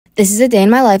This is a day in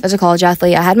my life as a college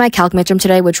athlete. I had my calc midterm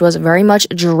today, which was very much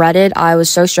dreaded. I was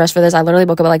so stressed for this. I literally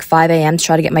woke up at like 5 a.m. to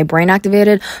try to get my brain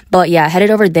activated. But yeah, I headed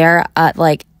over there at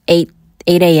like 8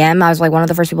 a.m. I was like one of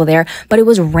the first people there, but it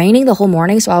was raining the whole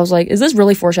morning. So I was like, is this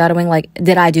really foreshadowing? Like,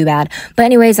 did I do bad? But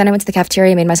anyways, then I went to the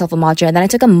cafeteria, made myself a matcha, and then I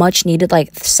took a much needed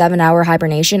like 7-hour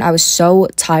hibernation. I was so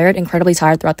tired, incredibly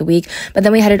tired throughout the week. But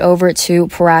then we headed over to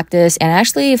practice and I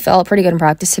actually felt pretty good in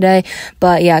practice today.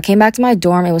 But yeah, I came back to my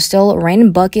dorm. It was still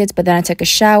raining buckets, but then I took a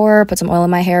shower, put some oil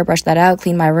in my hair, brushed that out,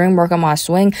 cleaned my room, work on my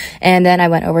swing. And then I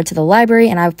went over to the library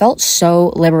and I felt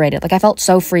so liberated. Like I felt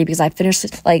so free because I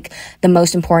finished like the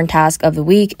most important task of the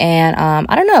week. And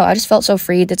I don't know, I just felt so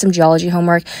free. Did some geology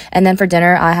homework, and then for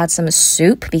dinner I had some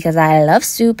soup because I love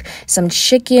soup, some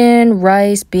chicken,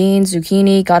 rice, beans,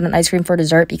 zucchini, got an ice cream for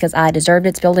dessert because I deserved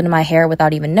it, spilled it in my hair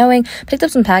without even knowing, picked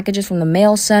up some packages from the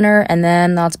mail center, and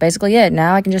then that's basically it.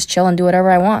 Now I can just chill and do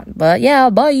whatever I want. But yeah,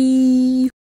 bye.